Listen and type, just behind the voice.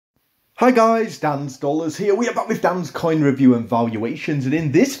Hi guys, Dan's Dollars here. We are back with Dan's coin review and valuations, and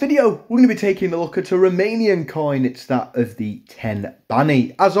in this video we're going to be taking a look at a Romanian coin. It's that of the 10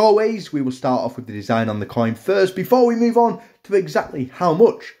 BANI. As always, we will start off with the design on the coin first before we move on to exactly how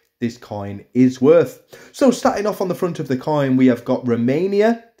much this coin is worth. So starting off on the front of the coin, we have got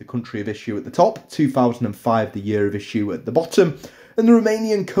Romania, the country of issue at the top, 2005 the year of issue at the bottom, and the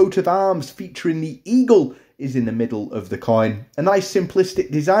Romanian coat of arms featuring the eagle is in the middle of the coin. A nice simplistic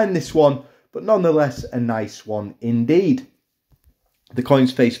design, this one, but nonetheless a nice one indeed. The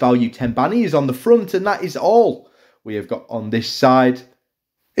coin's face value 10 BANI is on the front, and that is all we have got on this side.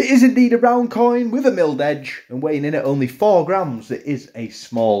 It is indeed a round coin with a milled edge, and weighing in at only 4 grams, it is a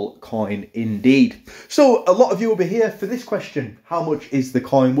small coin indeed. So a lot of you will be here for this question: how much is the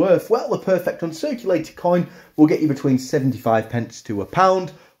coin worth? Well, a perfect uncirculated coin will get you between 75 pence to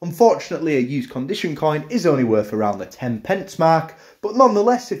 £1. Unfortunately, a used condition coin is only worth around the 10 pence mark, but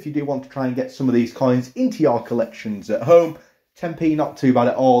nonetheless, if you do want to try and get some of these coins into your collections at home, 10p not too bad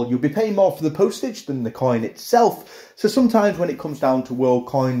at all. You'll be paying more for the postage than the coin itself. So sometimes when it comes down to world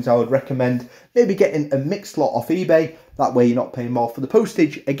coins, I would recommend maybe getting a mixed lot off eBay. That way you're not paying more for the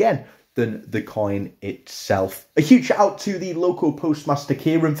postage again than the coin itself. A huge shout out to the local postmaster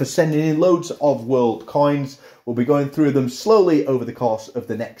Kieran for sending in loads of world coins. We'll be going through them slowly over the course of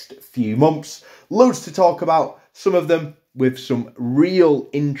the next few months. Loads to talk about, some of them with some real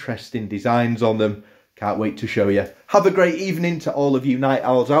interesting designs on them. Can't wait to show you. Have a great evening to all of you night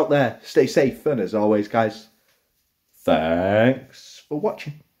owls out there. Stay safe, and as always, guys, thanks for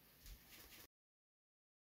watching.